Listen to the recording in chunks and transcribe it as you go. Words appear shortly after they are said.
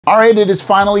All right, it is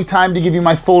finally time to give you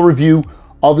my full review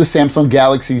of the Samsung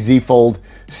Galaxy Z Fold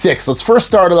 6. Let's first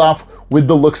start it off with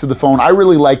the looks of the phone. I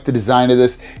really like the design of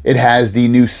this. It has the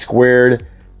new squared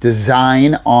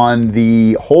design on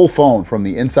the whole phone from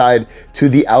the inside to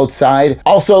the outside.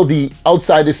 Also, the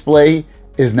outside display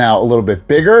is now a little bit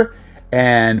bigger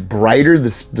and brighter.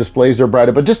 The displays are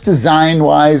brighter, but just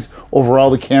design-wise, overall,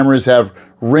 the cameras have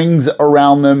rings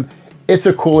around them. It's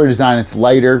a cooler design. It's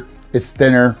lighter, it's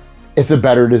thinner. It's a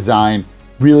better design,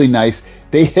 really nice.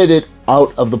 They hit it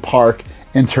out of the park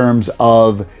in terms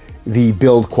of the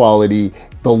build quality,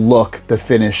 the look, the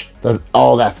finish,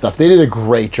 all that stuff. They did a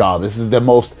great job. This is the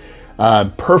most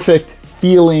perfect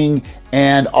feeling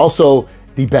and also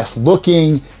the best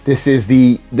looking. This is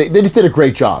they just did a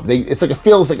great job. It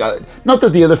feels like not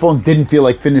that the other phones didn't feel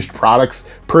like finished products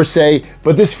per se,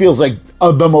 but this feels like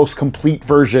the most complete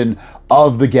version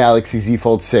of the Galaxy Z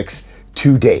Fold 6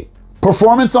 to date.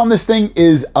 Performance on this thing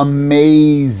is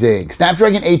amazing.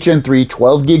 Snapdragon 8 Gen 3,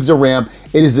 12 gigs of RAM.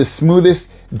 It is the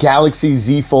smoothest Galaxy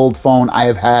Z Fold phone I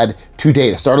have had to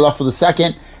date. I started off with the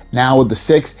second, now with the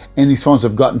 6, and these phones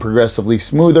have gotten progressively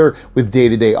smoother with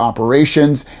day-to-day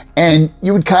operations. And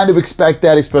you would kind of expect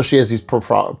that, especially as these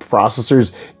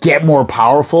processors get more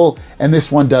powerful, and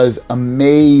this one does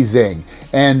amazing.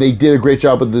 And they did a great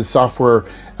job with the software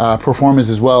performance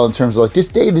as well in terms of like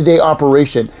just day-to-day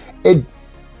operation. It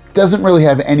doesn't really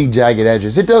have any jagged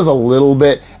edges. It does a little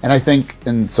bit, and I think,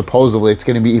 and supposedly it's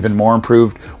gonna be even more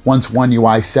improved once One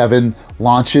UI 7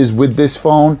 launches with this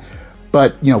phone.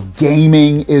 But you know,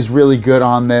 gaming is really good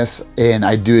on this, and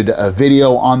I did a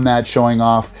video on that showing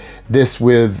off this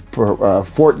with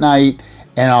Fortnite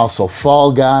and also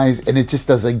Fall Guys, and it just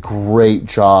does a great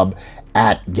job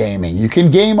at gaming. You can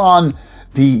game on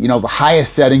the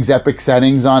highest settings, epic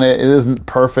settings on it. It isn't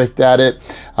perfect at it.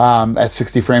 At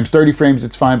 60 frames, 30 frames,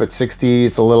 it's fine, but 60,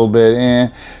 it's a little bit eh.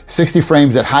 60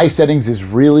 frames at high settings is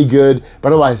really good,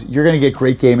 but otherwise, you're gonna get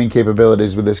great gaming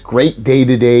capabilities with this, great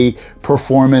day-to-day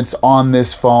performance on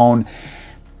this phone.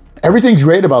 Everything's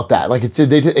great about that. Like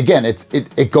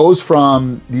it goes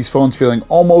from these phones feeling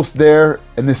almost there,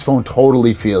 and this phone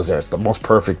totally feels there. It's the most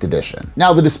perfect edition.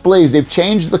 Now the displays, they've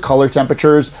changed the color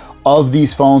temperatures of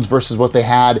these phones versus what they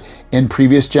had in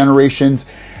previous generations.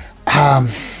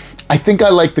 I think I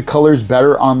like the colors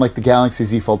better on like the Galaxy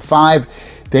Z Fold 5.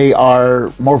 They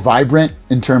are more vibrant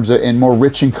in terms of, and more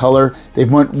rich in color. They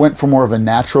went for more of a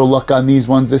natural look on these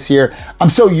ones this year. I'm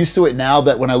so used to it now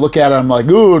that when I look at it, I'm like,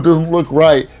 oh, it doesn't look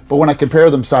right. But when I compare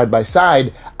them side by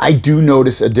side, I do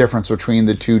notice a difference between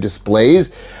the two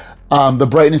displays. The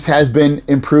brightness has been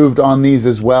improved on these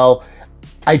as well.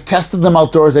 I tested them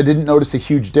outdoors. I didn't notice a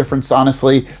huge difference,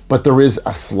 honestly, but there is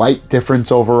a slight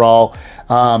difference overall.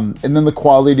 And then the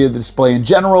quality of the display in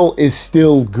general is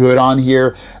still good on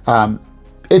here.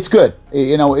 It's good.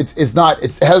 You know, it's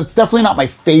definitely not my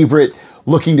favorite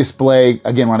looking display.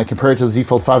 Again, when I compare it to the Z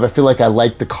Fold 5, I feel like I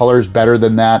like the colors better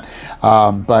than that.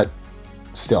 But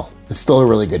still, it's still a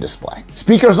really good display.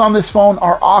 Speakers on this phone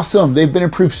are awesome. They've been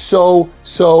improved so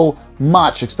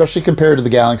much, especially compared to the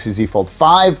Galaxy Z Fold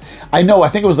 5. I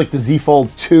think it was like the Z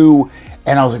Fold 2,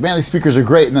 and I was like, man, these speakers are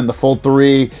great. And then the Fold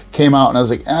 3 came out, and I was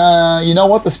like, you know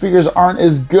what? The speakers aren't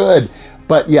as good.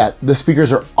 But yeah, the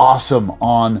speakers are awesome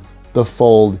on the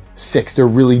Fold 6. They're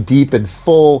really deep and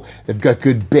full. They've got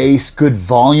good bass, good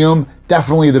volume.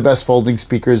 Definitely the best folding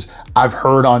speakers I've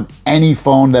heard on any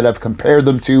phone that I've compared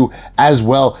them to as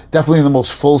well. Definitely the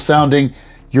most full sounding.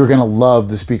 You're gonna love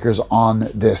the speakers on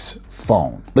this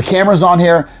phone. The cameras on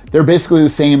here, they're basically the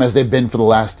same as they've been for the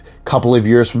last couple of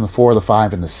years from the 4, the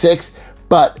 5, and the 6,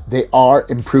 but they are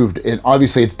improved. And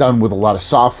obviously it's done with a lot of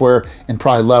software and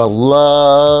probably a lot of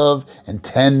love and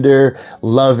tender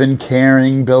love and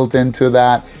caring built into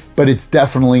that, but it's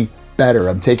definitely better.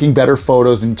 I'm taking better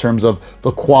photos in terms of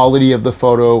the quality of the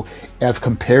photo. I've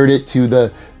compared it to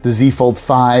the Z Fold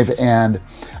 5, and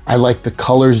I like the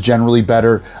colors generally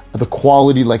better. The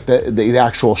quality, like the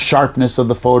actual sharpness of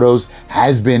the photos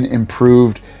has been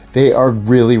improved. They are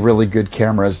really good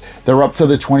cameras. They're up to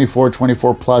the 24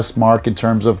 plus mark in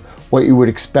terms of what you would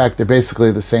expect. They're basically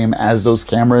the same as those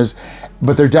cameras,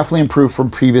 but they're definitely improved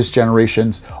from previous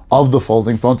generations of the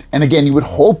folding phones. And again, you would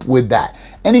hope with that.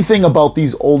 Anything about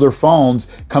these older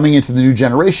phones coming into the new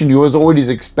generation, you always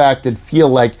expect and feel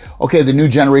like, okay, the new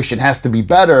generation has to be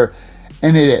better.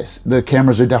 And it is. The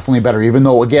cameras are definitely better. Even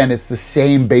though, again, it's the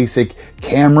same basic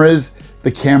cameras,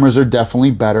 the cameras are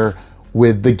definitely better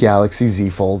with the Galaxy Z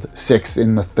Fold 6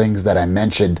 in the things that I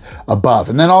mentioned above.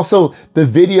 And then also the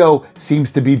video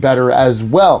seems to be better as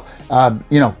well.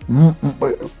 You know,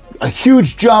 a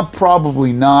huge jump,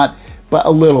 probably not, but a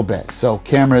little bit. So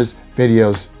cameras,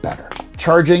 videos, better.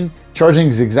 Charging Charging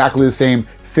is exactly the same,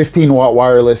 15 watt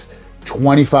wireless,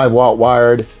 25 watt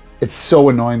wired. It's so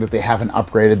annoying that they haven't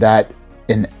upgraded that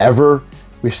in ever.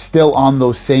 We're still on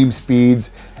those same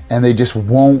speeds and they just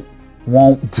won't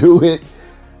do it.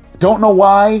 Don't know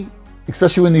why,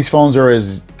 especially when these phones are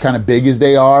as kind of big as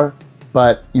they are,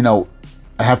 but you know,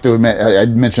 I have to admit, I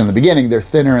mentioned in the beginning, they're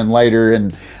thinner and lighter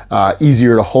and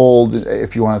easier to hold,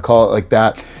 if you want to call it like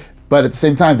that. But at the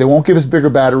same time, they won't give us bigger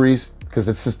batteries because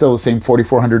it's still the same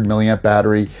 4,400 milliamp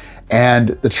battery, and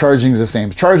the charging is the same.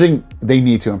 Charging, they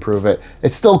need to improve it.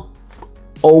 It's still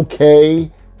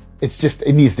okay. It's just,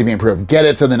 it needs to be improved. Get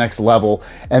it to the next level.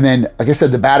 And then, like I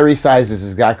said, the battery size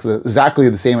is exactly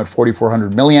the same at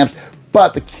 4,400 milliamps,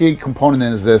 but the key component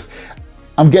is this.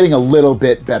 I'm getting a little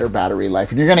bit better battery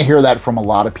life. And you're gonna hear that from a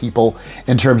lot of people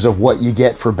in terms of what you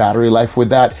get for battery life with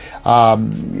that.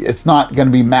 It's not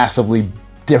gonna be massively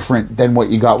different than what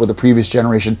you got with the previous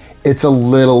generation. It's a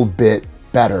little bit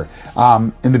better.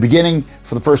 In the beginning,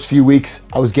 for the first few weeks,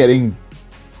 I was getting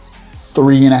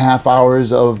 3.5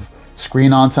 hours of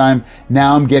screen on time.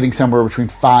 Now I'm getting somewhere between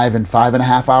 5 and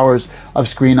 5.5 hours of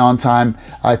screen on time.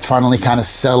 It's finally kind of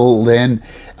settled in.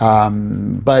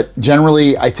 But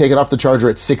generally I take it off the charger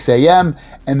at 6 a.m.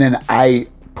 and then I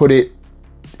put it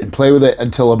and play with it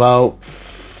until about,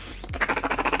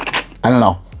 I don't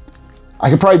know. I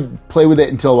could probably play with it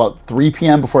until about 3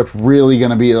 p.m. before it's really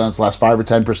gonna be on its last 5 or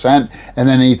 10%, and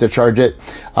then I need to charge it.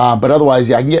 But otherwise,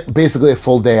 yeah, I can get basically a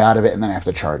full day out of it and then I have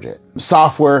to charge it.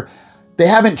 Software, they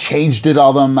haven't changed it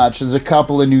all that much. There's a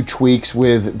couple of new tweaks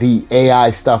with the AI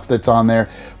stuff that's on there,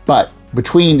 but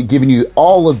between giving you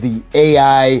all of the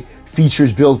AI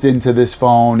features built into this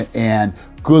phone and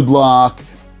Good Lock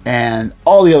and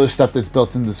all the other stuff that's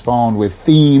built into this phone with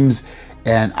themes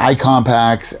and icon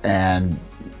packs and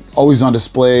always on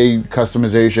display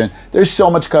customization. There's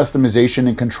so much customization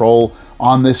and control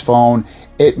on this phone.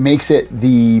 It makes it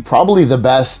probably the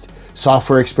best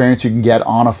software experience you can get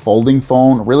on a folding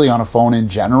phone, really on a phone in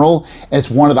general. And it's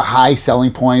one of the high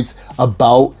selling points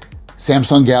about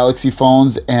Samsung Galaxy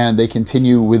phones, and they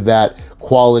continue with that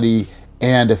quality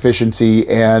and efficiency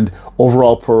and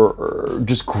overall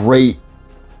just great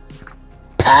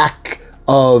pack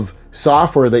of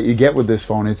software that you get with this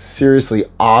phone. It's seriously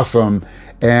awesome.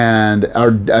 And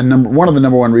one of the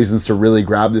number one reasons to really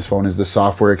grab this phone is the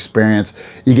software experience.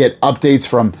 You get updates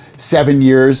from 7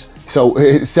 years. So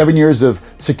 7 years of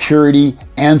security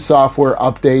and software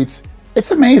updates.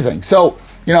 It's amazing. So,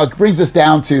 you know, it brings us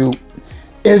down to,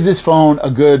 is this phone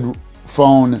a good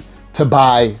phone to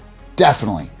buy?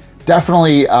 Definitely.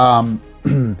 Definitely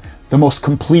the most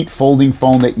complete folding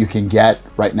phone that you can get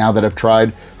right now that I've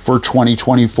tried for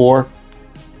 2024.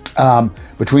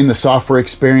 Between the software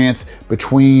experience,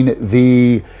 between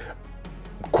the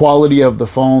quality of the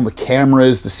phone, the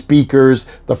cameras, the speakers,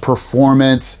 the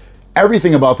performance,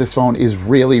 everything about this phone is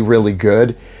really, really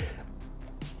good.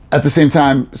 At the same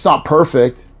time, it's not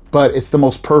perfect, but it's the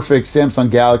most perfect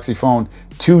Samsung Galaxy phone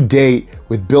to date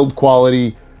with build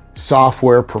quality,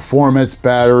 software, performance,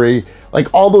 battery,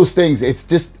 like all those things. It's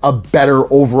just a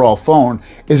better overall phone.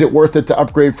 Is it worth it to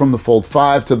upgrade from the Fold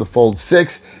 5 to the Fold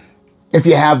 6? If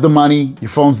you have the money, your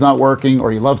phone's not working,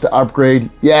 or you love to upgrade,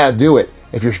 yeah, do it.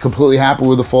 If you're completely happy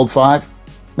with the Fold 5,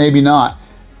 maybe not.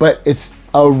 But it's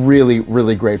a really,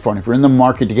 really great phone. If you're in the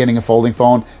market to getting a folding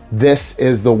phone, this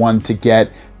is the one to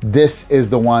get. This is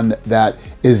the one that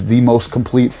is the most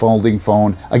complete folding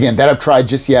phone, again, that I've tried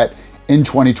just yet in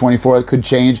 2024. It could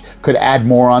change, could add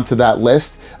more onto that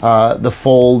list. The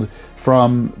Fold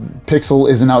from Pixel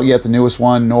isn't out yet, the newest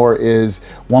one, nor is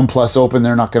OnePlus Open.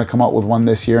 They're not gonna come out with one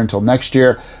this year until next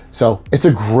year. So it's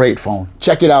a great phone.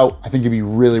 Check it out. I think you'll be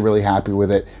really, really happy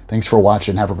with it. Thanks for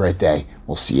watching. Have a great day.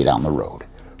 We'll see you down the road.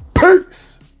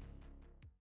 Peace.